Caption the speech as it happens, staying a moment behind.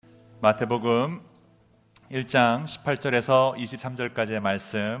마태복음 1장 18절에서 23절까지의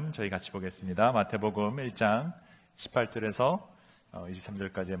말씀 저희 같이 보겠습니다. 마태복음 1장 18절에서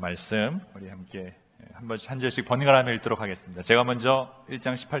 23절까지의 말씀 우리 함께 한 절씩 번갈아가며 읽도록 하겠습니다. 제가 먼저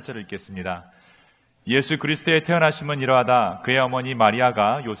 1장 18절을 읽겠습니다. 예수 그리스도의 태어나심은 이러하다. 그의 어머니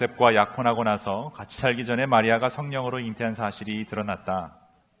마리아가 요셉과 약혼하고 나서 같이 살기 전에 마리아가 성령으로 잉태한 사실이 드러났다.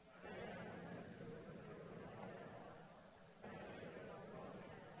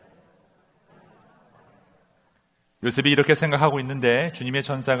 요셉이 이렇게 생각하고 있는데 주님의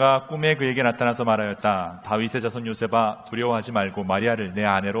천사가 꿈에 그에게 나타나서 말하였다. 다윗의 자손 요셉아, 두려워하지 말고 마리아를 내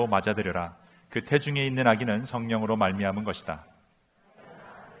아내로 맞아들여라. 그 태중에 있는 아기는 성령으로 말미암은 것이다.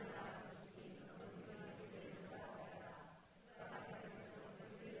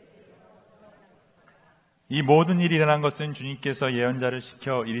 이 모든 일이 일어난 것은 주님께서 예언자를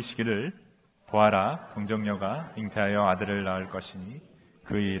시켜 이르시기를 보아라, 동정녀가 잉태하여 아들을 낳을 것이니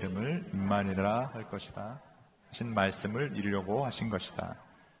그의 이름을 임마누엘이라 할 것이다 하신 말씀을 이루려고 하신 것이다.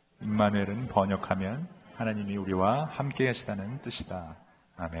 임마누엘은 번역하면 하나님이 우리와 함께 하시다는 뜻이다.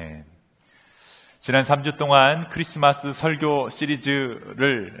 아멘. 지난 3주 동안 크리스마스 설교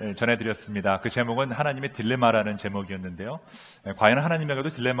시리즈를 전해드렸습니다. 그 제목은 하나님의 딜레마라는 제목이었는데요. 과연 하나님에게도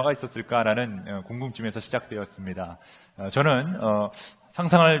딜레마가 있었을까라는 궁금증에서 시작되었습니다. 저는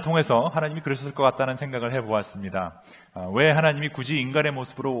상상을 통해서 하나님이 그러셨을 것 같다는 생각을 해보았습니다. 왜 하나님이 굳이 인간의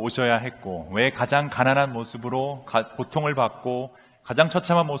모습으로 오셔야 했고, 왜 가장 가난한 모습으로 고통을 받고 가장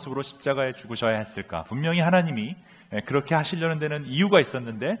처참한 모습으로 십자가에 죽으셔야 했을까? 분명히 하나님이 그렇게 하시려는 데는 이유가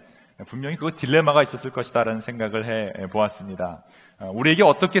있었는데 분명히 그거 딜레마가 있었을 것이다라는 생각을 해보았습니다. 우리에게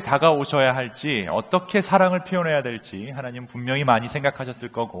어떻게 다가오셔야 할지, 어떻게 사랑을 표현해야 될지 하나님 분명히 많이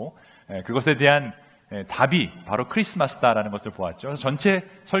생각하셨을 거고, 그것에 대한 답이 바로 크리스마스다라는 것을 보았죠. 그래서 전체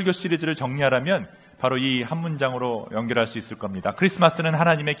설교 시리즈를 정리하라면 바로 이 한 문장으로 연결할 수 있을 겁니다. 크리스마스는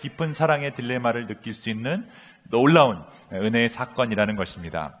하나님의 깊은 사랑의 딜레마를 느낄 수 있는 놀라운 은혜의 사건이라는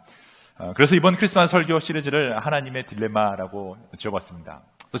것입니다. 그래서 이번 크리스마스 설교 시리즈를 하나님의 딜레마라고 지어봤습니다.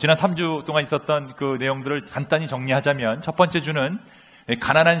 그래서 지난 3주 동안 있었던 그 내용들을 간단히 정리하자면, 첫 번째 주는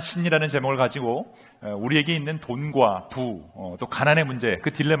가난한 신이라는 제목을 가지고 우리에게 있는 돈과 부, 또 가난의 문제,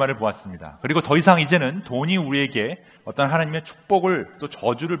 그 딜레마를 보았습니다. 그리고 더 이상 이제는 돈이 우리에게 어떤 하나님의 축복을 또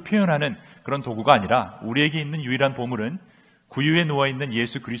저주를 표현하는 그런 도구가 아니라 우리에게 있는 유일한 보물은 구유에 누워있는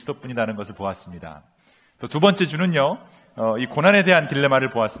예수 그리스도뿐이라는 것을 보았습니다. 또 두 번째 주는요, 이 고난에 대한 딜레마를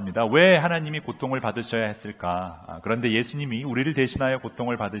보았습니다. 왜 하나님이 고통을 받으셔야 했을까? 그런데 예수님이 우리를 대신하여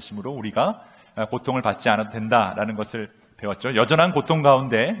고통을 받으심으로 우리가 고통을 받지 않아도 된다라는 것을 배웠죠. 여전한 고통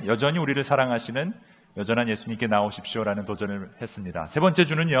가운데 여전히 우리를 사랑하시는 여전한 예수님께 나오십시오라는 도전을 했습니다. 세 번째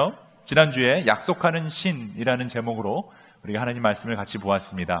주는요, 지난주에 약속하는 신이라는 제목으로 우리가 하나님 말씀을 같이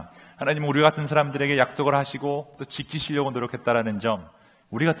보았습니다. 하나님은 우리 같은 사람들에게 약속을 하시고 또 지키시려고 노력했다라는 점,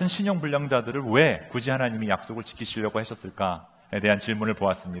 우리 같은 신용불량자들을 왜 굳이 하나님이 약속을 지키시려고 하셨을까에 대한 질문을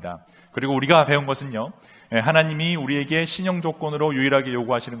보았습니다. 그리고 우리가 배운 것은요, 하나님이 우리에게 신용 조건으로 유일하게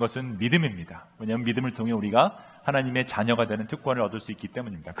요구하시는 것은 믿음입니다. 왜냐하면 믿음을 통해 우리가 하나님의 자녀가 되는 특권을 얻을 수 있기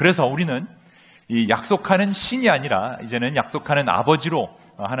때문입니다. 그래서 우리는 이 약속하는 신이 아니라 이제는 약속하는 아버지로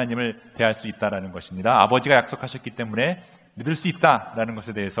하나님을 대할 수 있다는 것입니다. 아버지가 약속하셨기 때문에 믿을 수 있다라는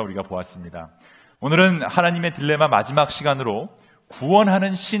것에 대해서 우리가 보았습니다. 오늘은 하나님의 딜레마 마지막 시간으로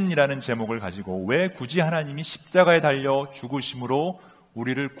구원하는 신이라는 제목을 가지고 왜 굳이 하나님이 십자가에 달려 죽으심으로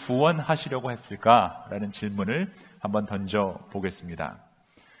우리를 구원하시려고 했을까라는 질문을 한번 던져보겠습니다.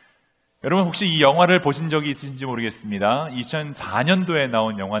 여러분 혹시 이 영화를 보신 적이 있으신지 모르겠습니다. 2004년도에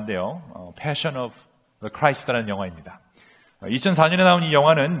나온 영화인데요. Passion of the Christ라는 영화입니다. 2004년에 나온 이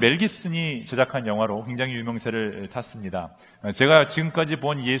영화는 멜 깁슨이 제작한 영화로 굉장히 유명세를 탔습니다. 제가 지금까지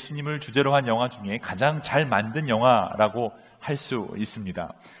본 예수님을 주제로 한 영화 중에 가장 잘 만든 영화라고 할 수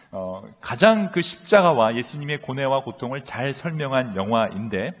있습니다. 가장 그 십자가와 예수님의 고뇌와 고통을 잘 설명한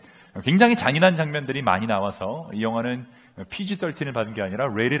영화인데 굉장히 잔인한 장면들이 많이 나와서 이 영화는 PG-13을 받은 게 아니라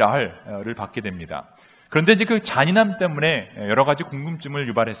Rated R를 받게 됩니다. 그런데 이제 그 잔인함 때문에 여러 가지 궁금증을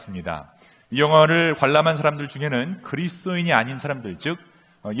유발했습니다. 이 영화를 관람한 사람들 중에는 그리스도인이 아닌 사람들, 즉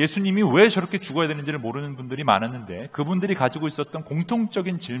예수님이 왜 저렇게 죽어야 되는지를 모르는 분들이 많았는데 그분들이 가지고 있었던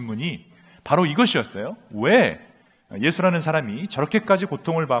공통적인 질문이 바로 이것이었어요. 왜 예수라는 사람이 저렇게까지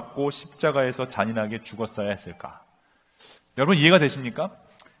고통을 받고 십자가에서 잔인하게 죽었어야 했을까? 여러분 이해가 되십니까?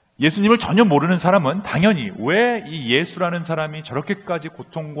 예수님을 전혀 모르는 사람은 당연히 왜 이 예수라는 사람이 저렇게까지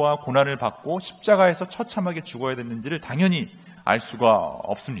고통과 고난을 받고 십자가에서 처참하게 죽어야 됐는지를 당연히 알 수가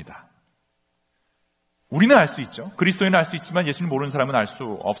없습니다. 우리는 알 수 있죠. 그리스도인은 알 수 있지만 예수님 모르는 사람은 알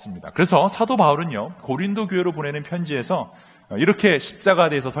수 없습니다. 그래서 사도 바울은요, 고린도 교회로 보내는 편지에서 이렇게 십자가에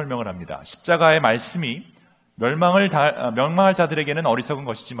대해서 설명을 합니다. 십자가의 말씀이 멸망할 자들에게는 어리석은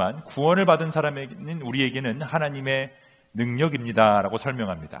것이지만 구원을 받은 사람에게는 우리에게는 하나님의 능력입니다라고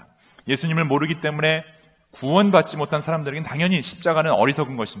설명합니다. 예수님을 모르기 때문에 구원받지 못한 사람들에게는 당연히 십자가는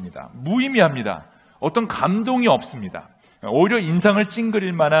어리석은 것입니다. 무의미합니다. 어떤 감동이 없습니다. 오히려 인상을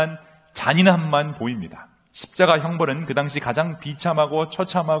찡그릴 만한 잔인함만 보입니다. 십자가 형벌은 그 당시 가장 비참하고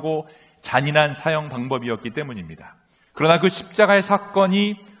처참하고 잔인한 사형 방법이었기 때문입니다. 그러나 그 십자가의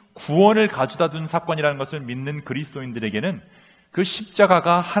사건이 구원을 가져다 둔 사건이라는 것을 믿는 그리스도인들에게는 그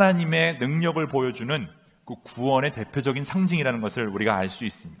십자가가 하나님의 능력을 보여주는 그 구원의 대표적인 상징이라는 것을 우리가 알 수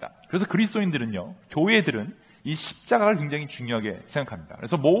있습니다. 그래서 그리스도인들은요, 교회들은 이 십자가를 굉장히 중요하게 생각합니다.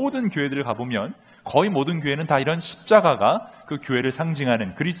 그래서 모든 교회들을 가보면 거의 모든 교회는 다 이런 십자가가 그 교회를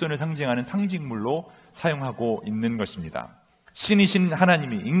상징하는, 그리스도인을 상징하는 상징물로 사용하고 있는 것입니다. 신이신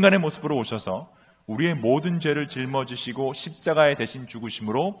하나님이 인간의 모습으로 오셔서 우리의 모든 죄를 짊어지시고 십자가에 대신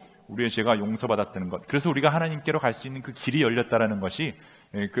죽으심으로 우리의 죄가 용서받았다는 것, 그래서 우리가 하나님께로 갈 수 있는 그 길이 열렸다는 것이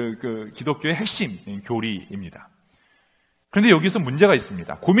그 기독교의 핵심 교리입니다. 그런데 여기서 문제가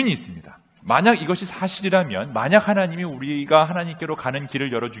있습니다. 고민이 있습니다. 만약 이것이 사실이라면, 만약 하나님이 우리가 하나님께로 가는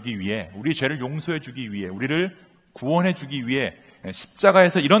길을 열어주기 위해, 우리의 죄를 용서해주기 위해, 우리를 구원해주기 위해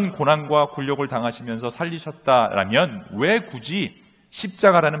십자가에서 이런 고난과 굴욕을 당하시면서 살리셨다라면 왜 굳이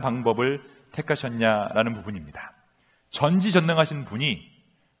십자가라는 방법을 택하셨냐라는 부분입니다. 전지전능하신 분이,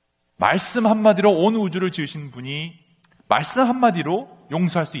 말씀 한마디로 온 우주를 지으신 분이 말씀 한마디로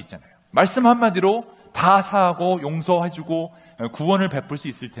용서할 수 있잖아요. 말씀 한마디로 다 사하고 용서해주고 구원을 베풀 수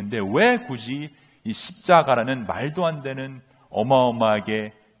있을 텐데 왜 굳이 이 십자가라는 말도 안 되는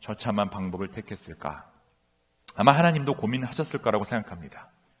어마어마하게 처참한 방법을 택했을까? 아마 하나님도 고민하셨을 거라고 생각합니다.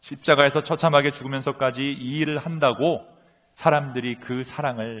 십자가에서 처참하게 죽으면서까지 이 일을 한다고 사람들이 그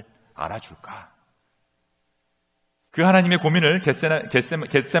사랑을 알아줄까? 그 하나님의 고민을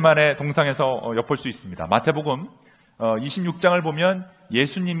겟세마네 동상에서 엿볼 수 있습니다. 마태복음 26장을 보면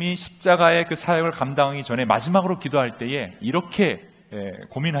예수님이 십자가의 그 사역을 감당하기 전에 마지막으로 기도할 때에 이렇게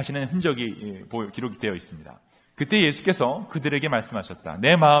고민하시는 흔적이 기록이 되어 있습니다. 그때 예수께서 그들에게 말씀하셨다.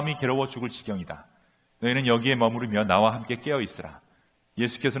 내 마음이 괴로워 죽을 지경이다. 너희는 여기에 머무르며 나와 함께 깨어 있으라.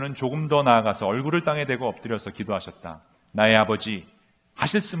 예수께서는 조금 더 나아가서 얼굴을 땅에 대고 엎드려서 기도하셨다. 나의 아버지,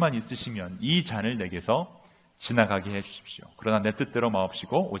 하실 수만 있으시면 이 잔을 내게서 지나가게 해주십시오. 그러나 내 뜻대로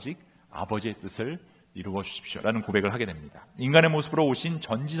마옵시고 오직 아버지의 뜻을 이루어 주십시오. 라는 고백을 하게 됩니다. 인간의 모습으로 오신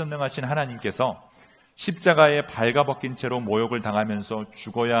전지전능하신 하나님께서 십자가에 발가벗긴 채로 모욕을 당하면서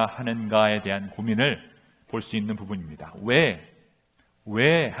죽어야 하는가에 대한 고민을 볼 수 있는 부분입니다.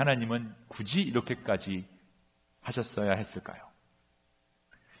 왜 하나님은 굳이 이렇게까지 하셨어야 했을까요?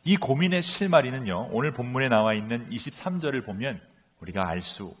 이 고민의 실마리는요, 오늘 본문에 나와 있는 23절을 보면 우리가 알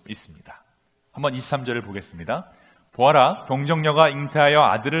수 있습니다. 한번 23절을 보겠습니다. 보아라, 동정녀가 잉태하여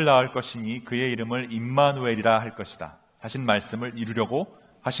아들을 낳을 것이니 그의 이름을 임마누엘이라 할 것이다. 하신 말씀을 이루려고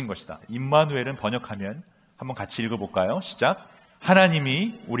하신 것이다. 임마누엘은 번역하면 한번 같이 읽어볼까요? 시작.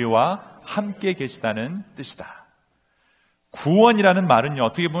 하나님이 우리와 함께 계시다는 뜻이다. 구원이라는 말은요,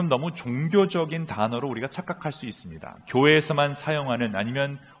 어떻게 보면 너무 종교적인 단어로 우리가 착각할 수 있습니다. 교회에서만 사용하는,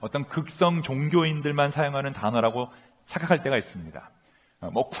 아니면 어떤 극성 종교인들만 사용하는 단어라고 착각할 때가 있습니다.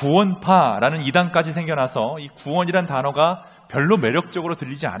 구원파라는 이단까지 생겨나서 이 구원이란 단어가 별로 매력적으로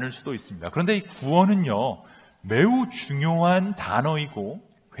들리지 않을 수도 있습니다. 그런데 이 구원은요, 매우 중요한 단어이고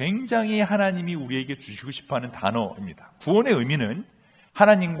굉장히 하나님이 우리에게 주시고 싶어하는 단어입니다. 구원의 의미는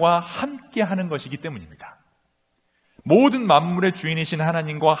하나님과 함께 하는 것이기 때문입니다. 모든 만물의 주인이신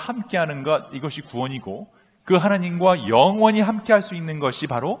하나님과 함께하는 것, 이것이 구원이고 그 하나님과 영원히 함께할 수 있는 것이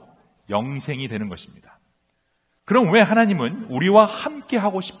바로 영생이 되는 것입니다. 그럼 왜 하나님은 우리와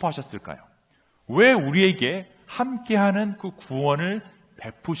함께하고 싶어 하셨을까요? 왜 우리에게 함께하는 그 구원을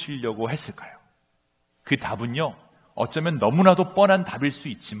베푸시려고 했을까요? 그 답은요, 어쩌면 너무나도 뻔한 답일 수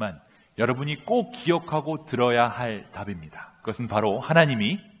있지만 여러분이 꼭 기억하고 들어야 할 답입니다. 그것은 바로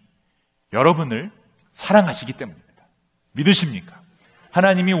하나님이 여러분을 사랑하시기 때문입니다. 믿으십니까?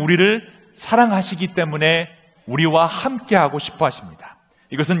 하나님이 우리를 사랑하시기 때문에 우리와 함께하고 싶어 하십니다.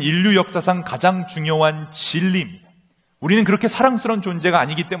 이것은 인류 역사상 가장 중요한 진리입니다. 우리는 그렇게 사랑스러운 존재가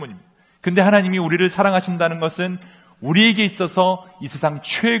아니기 때문입니다. 근데 하나님이 우리를 사랑하신다는 것은 우리에게 있어서 이 세상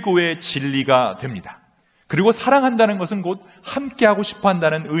최고의 진리가 됩니다. 그리고 사랑한다는 것은 곧 함께하고 싶어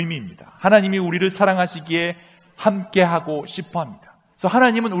한다는 의미입니다. 하나님이 우리를 사랑하시기에 함께하고 싶어 합니다. 그래서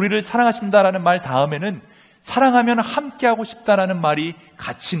하나님은 우리를 사랑하신다라는 말 다음에는 사랑하면 함께하고 싶다라는 말이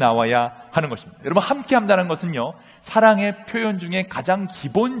같이 나와야 하는 것입니다. 여러분, 함께한다는 것은요, 사랑의 표현 중에 가장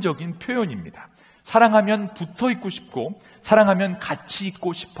기본적인 표현입니다. 사랑하면 붙어 있고 싶고 사랑하면 같이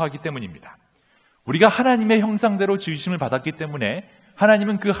있고 싶어 하기 때문입니다. 우리가 하나님의 형상대로 지으심을 받았기 때문에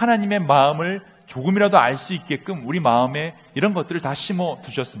하나님은 그 하나님의 마음을 조금이라도 알 수 있게끔 우리 마음에 이런 것들을 다 심어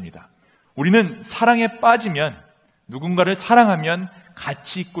두셨습니다. 우리는 사랑에 빠지면, 누군가를 사랑하면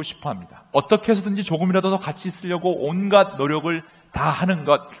같이 있고 싶어 합니다. 어떻게 해서든지 조금이라도 더 같이 있으려고 온갖 노력을 다 하는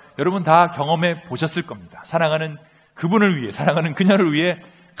것, 여러분 다 경험해 보셨을 겁니다. 사랑하는 그분을 위해, 사랑하는 그녀를 위해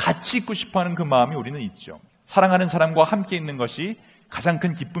같이 있고 싶어 하는 그 마음이 우리는 있죠. 사랑하는 사람과 함께 있는 것이 가장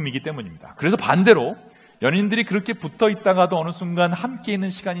큰 기쁨이기 때문입니다. 그래서 반대로 연인들이 그렇게 붙어 있다가도 어느 순간 함께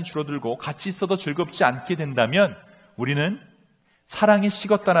있는 시간이 줄어들고 같이 있어도 즐겁지 않게 된다면 우리는 사랑이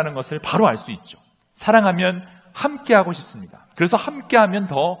식었다는 것을 바로 알 수 있죠. 사랑하면 함께 하고 싶습니다. 그래서 함께 하면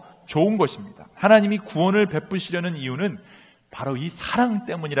더 좋은 것입니다. 하나님이 구원을 베푸시려는 이유는 바로 이 사랑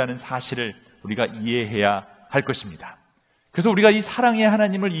때문이라는 사실을 우리가 이해해야 할 것입니다. 그래서 우리가 이 사랑의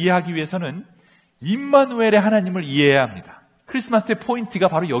하나님을 이해하기 위해서는 임마누엘의 하나님을 이해해야 합니다. 크리스마스의 포인트가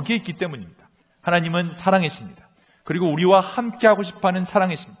바로 여기에 있기 때문입니다. 하나님은 사랑이십니다. 그리고 우리와 함께하고 싶어하는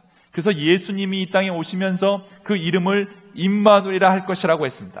사랑이십니다. 그래서 예수님이 이 땅에 오시면서 그 이름을 임마누엘이라 할 것이라고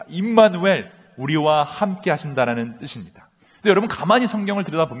했습니다. 임마누엘, 우리와 함께 하신다라는 뜻입니다. 근데 여러분 가만히 성경을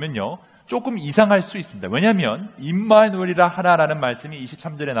들여다보면요, 조금 이상할 수 있습니다. 왜냐하면 임마누엘이라 하라라는 말씀이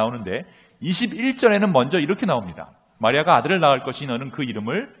 23절에 나오는데 21절에는 먼저 이렇게 나옵니다. 마리아가 아들을 낳을 것이 너는 그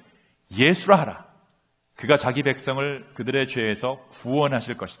이름을 예수라 하라. 그가 자기 백성을 그들의 죄에서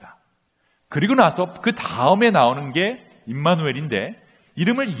구원하실 것이다. 그리고 나서 그 다음에 나오는 게 임마누엘인데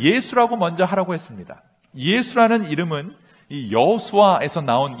이름을 예수라고 먼저 하라고 했습니다. 예수라는 이름은 이 여호수아에서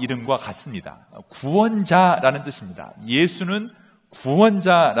나온 이름과 같습니다. 구원자라는 뜻입니다. 예수는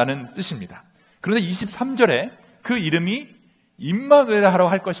구원자라는 뜻입니다. 그런데 23절에 그 이름이 임마누엘하라고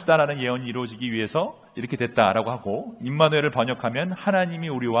할 것이다 라는 예언이 이루어지기 위해서 이렇게 됐다라고 하고, 임마누엘을 번역하면 하나님이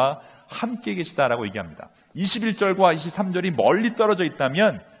우리와 함께 계시다라고 얘기합니다. 21절과 23절이 멀리 떨어져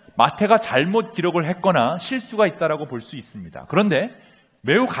있다면 마태가 잘못 기록을 했거나 실수가 있다라고 볼 수 있습니다. 그런데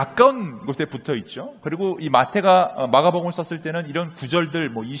매우 가까운 곳에 붙어 있죠. 그리고 이 마태가 마가복음을 썼을 때는 이런 구절들,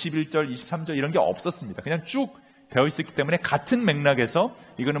 뭐 21절, 23절 이런 게 없었습니다. 그냥 쭉 되어 있었기 때문에 같은 맥락에서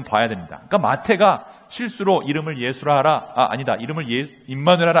이거는 봐야 됩니다. 그러니까 마태가 실수로 이름을 예수라 하라, 아니다, 이름을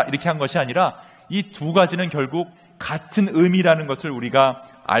임마누엘 하라 이렇게 한 것이 아니라 이 두 가지는 결국 같은 의미라는 것을 우리가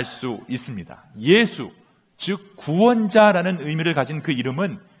알 수 있습니다. 예수, 즉 구원자라는 의미를 가진 그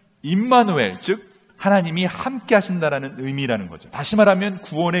이름은 임마누엘, 즉 하나님이 함께 하신다라는 의미라는 거죠. 다시 말하면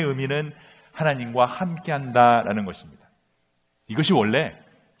구원의 의미는 하나님과 함께 한다라는 것입니다. 이것이 원래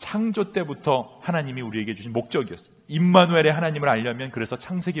창조 때부터 하나님이 우리에게 주신 목적이었습니다. 임마누엘의 하나님을 알려면 그래서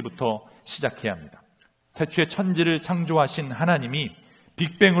창세기부터 시작해야 합니다. 태초에 천지를 창조하신 하나님이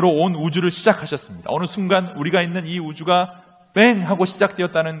빅뱅으로 온 우주를 시작하셨습니다. 어느 순간 우리가 있는 이 우주가 뱅 하고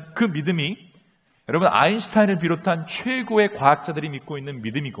시작되었다는 그 믿음이 여러분 아인슈타인을 비롯한 최고의 과학자들이 믿고 있는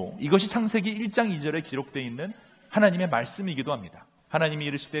믿음이고, 이것이 창세기 1장 2절에 기록되어 있는 하나님의 말씀이기도 합니다. 하나님이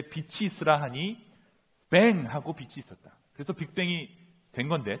이르시되 빛이 있으라 하니 뱅 하고 빛이 있었다. 그래서 빅뱅이 된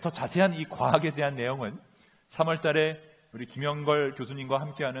건데, 더 자세한 이 과학에 대한 내용은 3월 달에 우리 김영걸 교수님과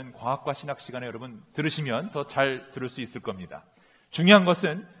함께하는 과학과 신학 시간에 여러분 들으시면 더 잘 들을 수 있을 겁니다. 중요한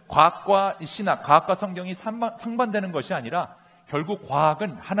것은 과학과 신학, 과학과 성경이 상반되는 것이 아니라 결국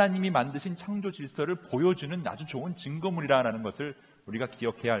과학은 하나님이 만드신 창조 질서를 보여주는 아주 좋은 증거물이라는 것을 우리가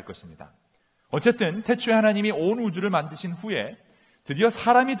기억해야 할 것입니다. 어쨌든 태초에 하나님이 온 우주를 만드신 후에 드디어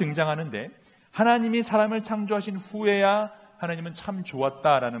사람이 등장하는데, 하나님이 사람을 창조하신 후에야 하나님은 참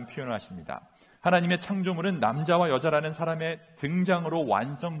좋았다라는 표현을 하십니다. 하나님의 창조물은 남자와 여자라는 사람의 등장으로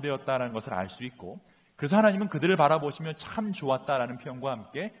완성되었다는 것을 알 수 있고, 그래서 하나님은 그들을 바라보시며 참 좋았다라는 표현과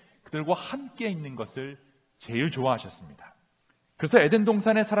함께 그들과 함께 있는 것을 제일 좋아하셨습니다. 그래서 에덴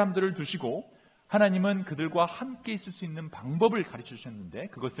동산에 사람들을 두시고 하나님은 그들과 함께 있을 수 있는 방법을 가르쳐 주셨는데,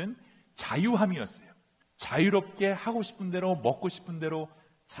 그것은 자유함이었어요. 자유롭게 하고 싶은 대로 먹고 싶은 대로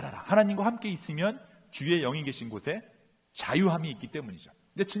살아라. 하나님과 함께 있으면 주의 영이 계신 곳에 자유함이 있기 때문이죠.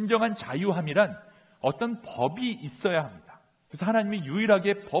 근데 진정한 자유함이란 어떤 법이 있어야 합니다. 그래서 하나님이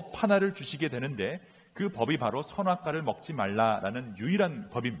유일하게 법 하나를 주시게 되는데, 그 법이 바로 선악과를 먹지 말라라는 유일한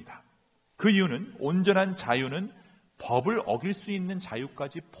법입니다. 그 이유는 온전한 자유는 법을 어길 수 있는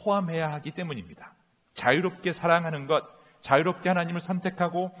자유까지 포함해야 하기 때문입니다. 자유롭게 사랑하는 것, 자유롭게 하나님을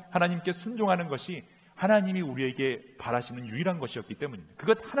선택하고 하나님께 순종하는 것이 하나님이 우리에게 바라시는 유일한 것이었기 때문입니다.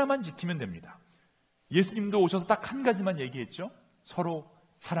 그것 하나만 지키면 됩니다. 예수님도 오셔서 딱 한 가지만 얘기했죠. 서로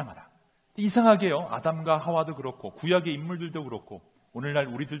사랑하라. 이상하게요, 아담과 하와도 그렇고 구약의 인물들도 그렇고 오늘날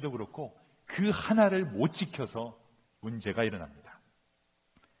우리들도 그렇고 그 하나를 못 지켜서 문제가 일어납니다.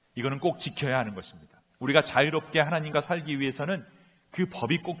 이거는 꼭 지켜야 하는 것입니다. 우리가 자유롭게 하나님과 살기 위해서는 그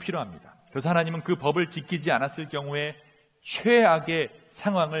법이 꼭 필요합니다. 그래서 하나님은 그 법을 지키지 않았을 경우에 최악의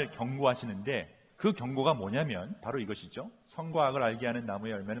상황을 경고하시는데, 그 경고가 뭐냐면 바로 이것이죠. 선과 악을 알게 하는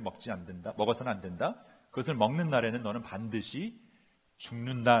나무의 열매는 먹어서는 안 된다. 그것을 먹는 날에는 너는 반드시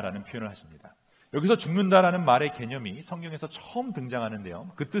죽는다라는 표현을 하십니다. 여기서 죽는다라는 말의 개념이 성경에서 처음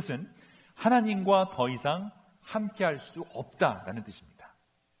등장하는데요. 그 뜻은 하나님과 더 이상 함께할 수 없다라는 뜻입니다.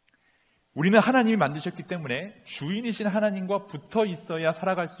 우리는 하나님이 만드셨기 때문에 주인이신 하나님과 붙어 있어야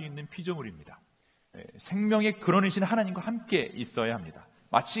살아갈 수 있는 피조물입니다. 생명의 근원이신 하나님과 함께 있어야 합니다.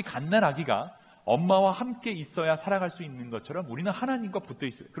 마치 갓난아기가 엄마와 함께 있어야 살아갈 수 있는 것처럼 우리는 하나님과 붙어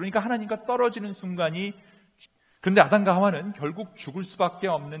있어요. 그러니까 하나님과 떨어지는 순간이, 그런데 아담과 하와는 결국 죽을 수밖에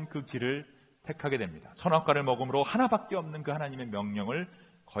없는 그 길을 택하게 됩니다. 선악과를 먹음으로 하나밖에 없는 그 하나님의 명령을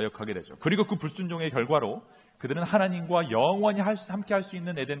거역하게 되죠. 그리고 그 불순종의 결과로 그들은 하나님과 영원히 함께 할 수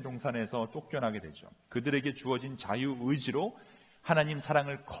있는 에덴 동산에서 쫓겨나게 되죠. 그들에게 주어진 자유의지로 하나님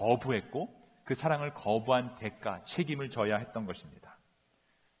사랑을 거부했고 그 사랑을 거부한 대가, 책임을 져야 했던 것입니다.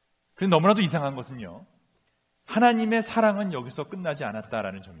 그런데 너무나도 이상한 것은요, 하나님의 사랑은 여기서 끝나지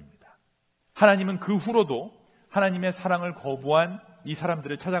않았다라는 점입니다. 하나님은 그 후로도 하나님의 사랑을 거부한 이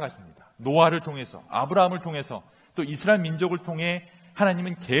사람들을 찾아가십니다. 노아를 통해서, 아브라함을 통해서, 또 이스라엘 민족을 통해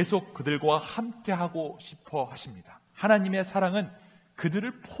하나님은 계속 그들과 함께하고 싶어 하십니다. 하나님의 사랑은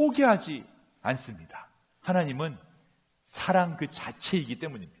그들을 포기하지 않습니다. 하나님은 사랑 그 자체이기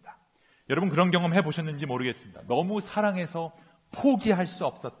때문입니다. 여러분 그런 경험 해보셨는지 모르겠습니다. 너무 사랑해서 포기할 수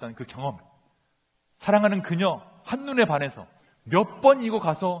없었던 그 경험, 사랑하는 그녀 한눈에 반해서 몇 번 이고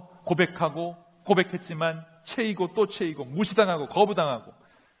가서 고백했지만 채이고 또 채이고 무시당하고 거부당하고,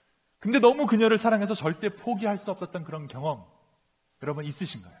 근데 너무 그녀를 사랑해서 절대 포기할 수 없었던 그런 경험 여러분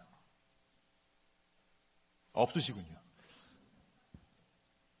있으신가요? 없으시군요.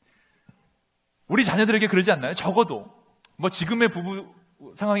 우리 자녀들에게 그러지 않나요? 적어도 지금의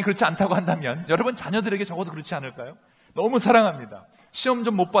부부 상황이 그렇지 않다고 한다면 여러분 자녀들에게 적어도 그렇지 않을까요? 너무 사랑합니다. 시험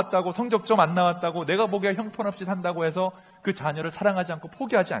좀 못 봤다고, 성적 좀 안 나왔다고, 내가 보기에 형편없이 산다고 해서 그 자녀를 사랑하지 않고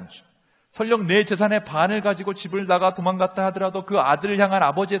포기하지 않죠. 설령 내 재산의 반을 가지고 집을 나가 도망갔다 하더라도 그 아들을 향한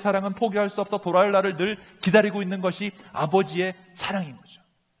아버지의 사랑은 포기할 수 없어 돌아올 날을 늘 기다리고 있는 것이 아버지의 사랑인 거죠.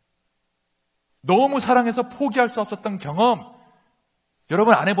 너무 사랑해서 포기할 수 없었던 경험,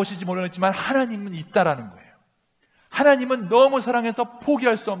 여러분 안 해보실지 모르겠지만 하나님은 있다라는 거예요. 하나님은 너무 사랑해서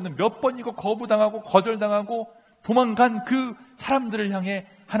포기할 수 없는, 몇 번이고 거부당하고 거절당하고 도망간 그 사람들을 향해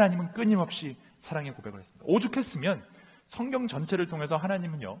하나님은 끊임없이 사랑의 고백을 했습니다. 오죽했으면 성경 전체를 통해서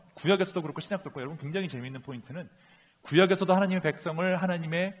하나님은요, 구약에서도 그렇고 신약도 그렇고, 여러분 굉장히 재미있는 포인트는 구약에서도 하나님의 백성을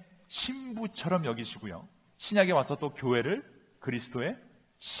하나님의 신부처럼 여기시고요, 신약에 와서 또 교회를 그리스도의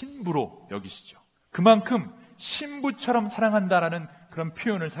신부로 여기시죠. 그만큼 신부처럼 사랑한다라는 그런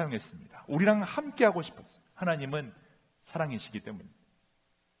표현을 사용했습니다. 우리랑 함께하고 싶었어요. 하나님은 사랑이시기 때문입니다.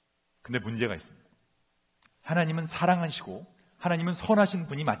 근데 문제가 있습니다. 하나님은 사랑하시고 하나님은 선하신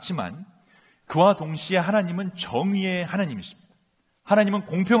분이 맞지만 그와 동시에 하나님은 정의의 하나님이십니다. 하나님은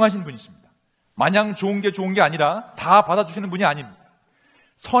공평하신 분이십니다. 마냥 좋은 게 아니라 다 받아주시는 분이 아닙니다.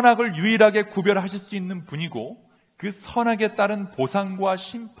 선악을 유일하게 구별하실 수 있는 분이고 그 선악에 따른 보상과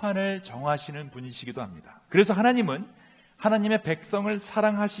심판을 정하시는 분이시기도 합니다. 그래서 하나님은 하나님의 백성을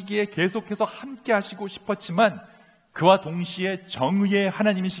사랑하시기에 계속해서 함께 하시고 싶었지만 그와 동시에 정의의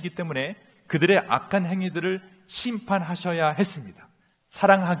하나님이시기 때문에 그들의 악한 행위들을 심판하셔야 했습니다.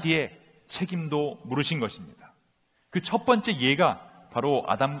 사랑하기에 책임도 물으신 것입니다. 그 첫 번째 예가 바로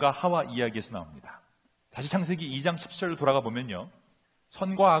아담과 하와 이야기에서 나옵니다. 다시 창세기 2장 10절로 돌아가 보면요,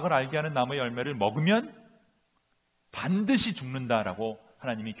 선과 악을 알게 하는 나무의 열매를 먹으면 반드시 죽는다라고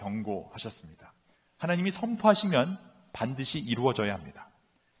하나님이 경고하셨습니다. 하나님이 선포하시면 반드시 이루어져야 합니다.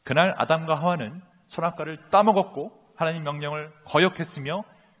 그날 아담과 하와는 선악과를 따먹었고 하나님 명령을 거역했으며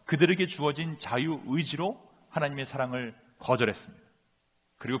그들에게 주어진 자유의지로 하나님의 사랑을 거절했습니다.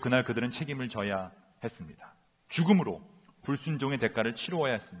 그리고 그날 그들은 책임을 져야 했습니다. 죽음으로 불순종의 대가를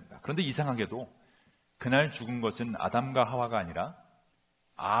치루어야 했습니다. 그런데 이상하게도 그날 죽은 것은 아담과 하와가 아니라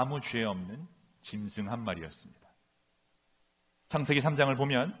아무 죄 없는 짐승 한 마리였습니다. 창세기 3장을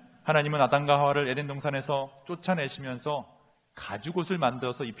보면 하나님은 아담과 하와를 에덴 동산에서 쫓아내시면서 가죽옷을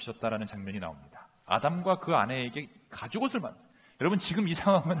만들어서 입히셨다라는 장면이 나옵니다. 아담과 그 아내에게 가죽옷을 여러분 지금 이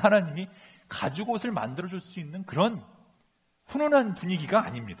상황은 하나님이 가죽옷을 만들어줄 수 있는 그런 훈훈한 분위기가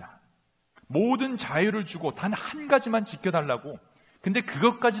아닙니다. 모든 자유를 주고 단 한 가지만 지켜달라고, 근데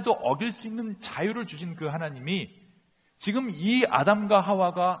그것까지도 어길 수 있는 자유를 주신 그 하나님이 지금 이 아담과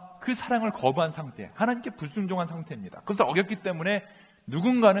하와가 그 사랑을 거부한 상태, 하나님께 불순종한 상태입니다. 그래서 어겼기 때문에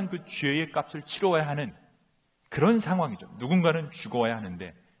누군가는 그 죄의 값을 치러야 하는 그런 상황이죠. 누군가는 죽어야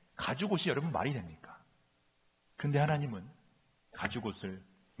하는데 가죽옷이 여러분 말이 됩니까? 그런데 하나님은 가죽옷을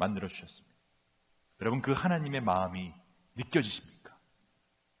만들어 주셨습니다. 여러분 그 하나님의 마음이 느껴지십니까?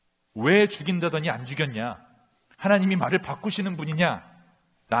 왜 죽인다더니 안 죽였냐? 하나님이 말을 바꾸시는 분이냐?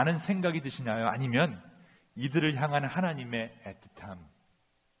 라는 생각이 드시나요? 아니면 이들을 향한 하나님의 애틋함,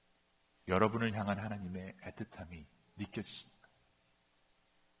 여러분을 향한 하나님의 애틋함이 느껴지십니까?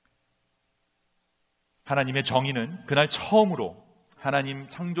 하나님의 정의는 그날 처음으로 하나님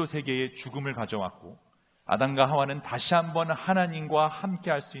창조 세계에 죽음을 가져왔고 아담과 하와는 다시 한번 하나님과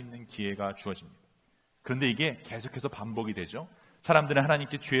함께 할 수 있는 기회가 주어집니다. 그런데 이게 계속해서 반복이 되죠. 사람들은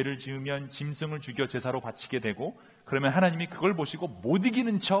하나님께 죄를 지으면 짐승을 죽여 제사로 바치게 되고, 그러면 하나님이 그걸 보시고 못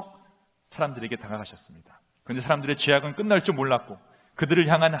이기는 척 사람들에게 다가가셨습니다. 그런데 사람들의 죄악은 끝날 줄 몰랐고 그들을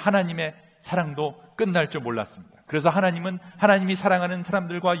향한 하나님의 사랑도 끝날 줄 몰랐습니다. 그래서 하나님은 하나님이 사랑하는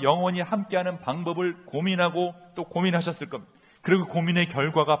사람들과 영원히 함께하는 방법을 고민하고 또 고민하셨을 겁니다. 그리고 고민의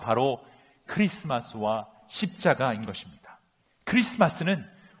결과가 바로 크리스마스와 십자가인 것입니다. 크리스마스는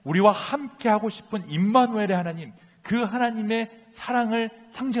우리와 함께하고 싶은 임마누엘의 하나님, 그 하나님의 사랑을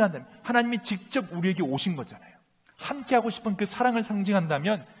상징한다면, 하나님이 직접 우리에게 오신 거잖아요. 함께하고 싶은 그 사랑을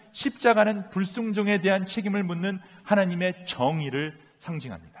상징한다면 십자가는 불순종에 대한 책임을 묻는 하나님의 정의를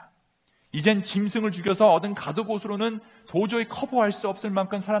상징합니다. 이젠 짐승을 죽여서 얻은 가두곳으로는 도저히 커버할 수 없을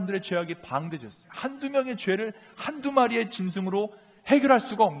만큼 사람들의 죄악이 방대해졌어요. 한두 명의 죄를 한두 마리의 짐승으로 해결할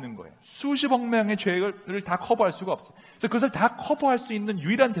수가 없는 거예요. 수십억 명의 죄를 다 커버할 수가 없어요. 그래서 그것을 다 커버할 수 있는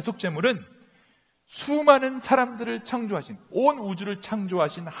유일한 대속제물은 수많은 사람들을 창조하신, 온 우주를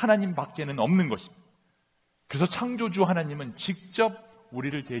창조하신 하나님밖에는 없는 것입니다. 그래서 창조주 하나님은 직접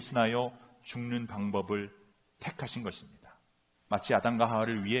우리를 대신하여 죽는 방법을 택하신 것입니다. 마치 아담과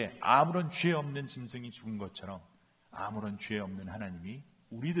하와를 위해 아무런 죄 없는 짐승이 죽은 것처럼 아무런 죄 없는 하나님이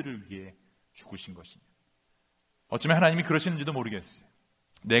우리들을 위해 죽으신 것입니다. 어쩌면 하나님이 그러시는지도 모르겠어요.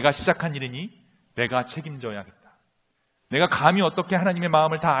 내가 시작한 일이니 내가 책임져야겠다. 내가 감히 어떻게 하나님의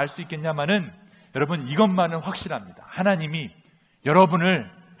마음을 다 알 수 있겠냐마는, 여러분 이것만은 확실합니다. 하나님이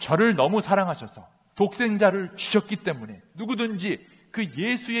여러분을, 저를 너무 사랑하셔서 독생자를 주셨기 때문에 누구든지 그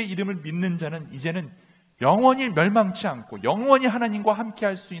예수의 이름을 믿는 자는 이제는 영원히 멸망치 않고 영원히 하나님과 함께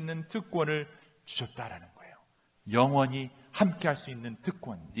할 수 있는 특권을 주셨다라는 거예요. 영원히 함께 할 수 있는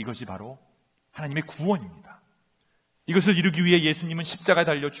특권, 이것이 바로 하나님의 구원입니다. 이것을 이루기 위해 예수님은 십자가에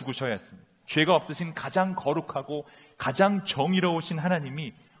달려 죽으셔야 했습니다. 죄가 없으신 가장 거룩하고 가장 정의로우신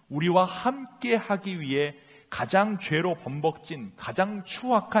하나님이 우리와 함께 하기 위해 가장 죄로 범벅진, 가장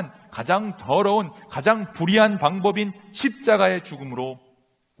추악한, 가장 더러운, 가장 불의한 방법인 십자가의 죽음으로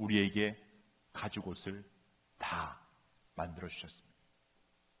우리에게 가죽옷을 다 만들어 주셨습니다.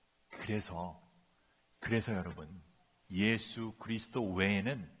 그래서 여러분, 예수 그리스도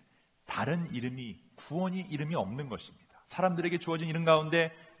외에는 다른 이름이, 구원이 이름이 없는 것입니다. 사람들에게 주어진 이름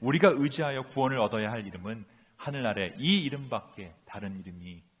가운데 우리가 의지하여 구원을 얻어야 할 이름은 하늘 아래 이 이름밖에 다른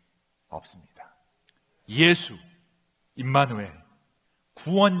이름이 없습니다. 예수, 임마누엘,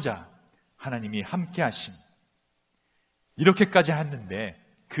 구원자, 하나님이 함께 하심. 이렇게까지 했는데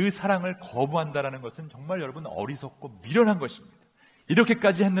그 사랑을 거부한다는 것은 정말 여러분 어리석고 미련한 것입니다.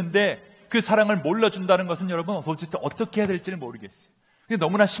 이렇게까지 했는데 그 사랑을 몰라준다는 것은 여러분 도대체 어떻게 해야 될지를 모르겠어요. 근데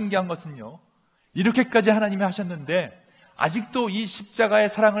너무나 신기한 것은요, 이렇게까지 하나님이 하셨는데 아직도 이 십자가의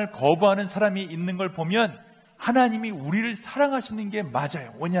사랑을 거부하는 사람이 있는 걸 보면 하나님이 우리를 사랑하시는 게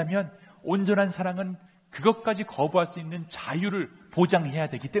맞아요. 왜냐하면 온전한 사랑은 그것까지 거부할 수 있는 자유를 보장해야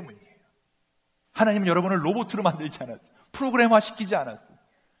되기 때문이에요. 하나님은 여러분을 로봇으로 만들지 않았어요. 프로그램화 시키지 않았어요.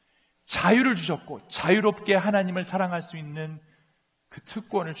 자유를 주셨고 자유롭게 하나님을 사랑할 수 있는 그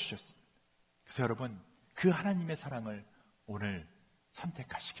특권을 주셨습니다. 그래서 여러분, 그 하나님의 사랑을 오늘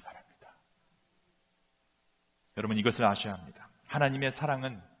선택하시기 바랍니다. 여러분, 이것을 아셔야 합니다. 하나님의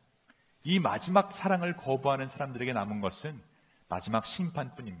사랑은, 이 마지막 사랑을 거부하는 사람들에게 남은 것은 마지막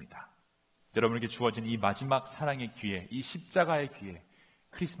심판뿐입니다. 여러분에게 주어진 이 마지막 사랑의 기회, 이 십자가의 기회,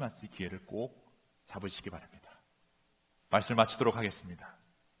 크리스마스 기회를 꼭 잡으시기 바랍니다. 말씀을 마치도록 하겠습니다.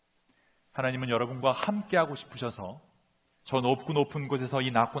 하나님은 여러분과 함께하고 싶으셔서 저 높고 높은 곳에서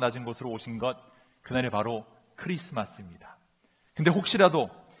이 낮고 낮은 곳으로 오신 것, 그날이 바로 크리스마스입니다. 근데 혹시라도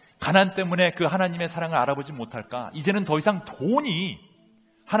가난 때문에 그 하나님의 사랑을 알아보지 못할까? 이제는 더 이상 돈이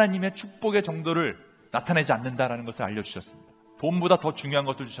하나님의 축복의 정도를 나타내지 않는다라는 것을 알려주셨습니다. 돈보다 더 중요한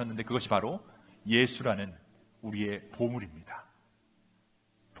것을 주셨는데 그것이 바로 예수라는 우리의 보물입니다.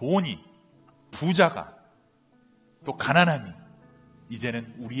 돈이, 부자가, 또 가난함이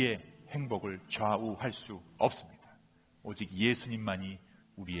이제는 우리의 행복을 좌우할 수 없습니다. 오직 예수님만이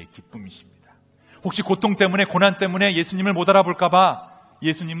우리의 기쁨이십니다. 혹시 고통 때문에, 고난 때문에 예수님을 못 알아볼까봐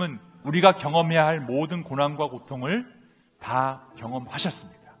예수님은 우리가 경험해야 할 모든 고난과 고통을 다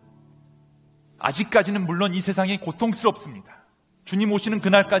경험하셨습니다. 아직까지는 물론 이 세상이 고통스럽습니다. 주님 오시는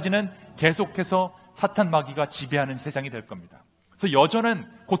그날까지는 계속해서 사탄 마귀가 지배하는 세상이 될 겁니다. 그래서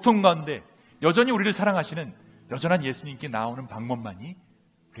여전한 고통 가운데 여전히 우리를 사랑하시는 여전한 예수님께 나오는 방법만이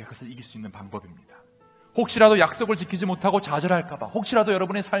우리가 그것을 이길 수 있는 방법입니다. 혹시라도 약속을 지키지 못하고 좌절할까봐, 혹시라도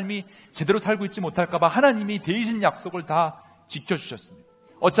여러분의 삶이 제대로 살고 있지 못할까봐 하나님이 대신 약속을 다 지켜주셨습니다.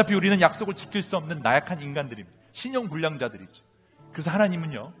 어차피 우리는 약속을 지킬 수 없는 나약한 인간들입니다. 신용불량자들이죠. 그래서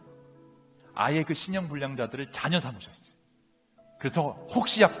하나님은요, 아예 그 신용불량자들을 자녀 삼으셨어요. 그래서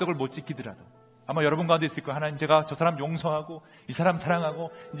혹시 약속을 못 지키더라도, 아마 여러분 가운데 있을 거예요. 하나님, 제가 저 사람 용서하고 이 사람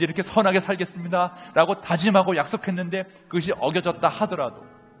사랑하고 이제 이렇게 선하게 살겠습니다 라고 다짐하고 약속했는데 그것이 어겨졌다 하더라도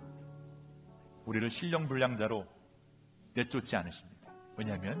우리를 신용불량자로 내쫓지 않으십니다.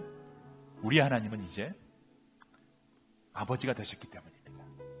 왜냐하면 우리 하나님은 이제 아버지가 되셨기 때문입니다.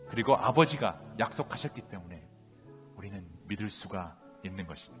 그리고 아버지가 약속하셨기 때문에 우리는 믿을 수가 있는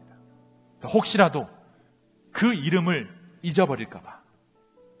것입니다. 혹시라도 그 이름을 잊어버릴까봐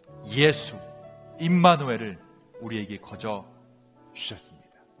예수 임마누엘을 우리에게 거저 주셨습니다.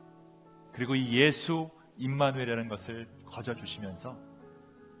 그리고 이 예수 임마누엘이라는 것을 거저 주시면서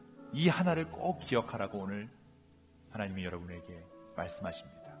이 하나를 꼭 기억하라고 오늘 하나님이 여러분에게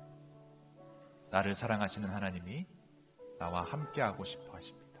말씀하십니다. 나를 사랑하시는 하나님이 나와 함께하고 싶어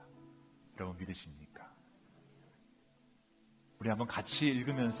하십니다. 여러분 믿으십니까? 우리 한번 같이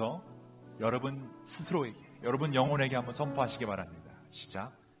읽으면서 여러분 스스로에게, 여러분 영혼에게 한번 선포하시기 바랍니다.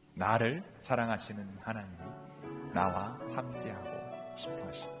 시작. 나를 사랑하시는 하나님이 나와 함께하고 싶어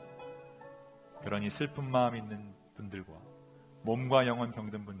하십니다. 그러니 슬픈 마음 있는 분들과 몸과 영혼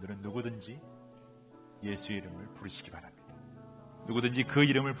병든 분들은 누구든지 예수의 이름을 부르시기 바랍니다. 누구든지 그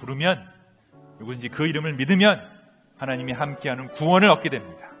이름을 부르면, 누구든지 그 이름을 믿으면 하나님이 함께하는 구원을 얻게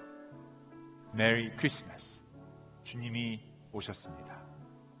됩니다. 메리 크리스마스. 주님이 오셨습니다.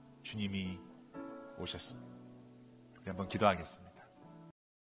 주님이 오셨습니다. 우리 한번 기도하겠습니다.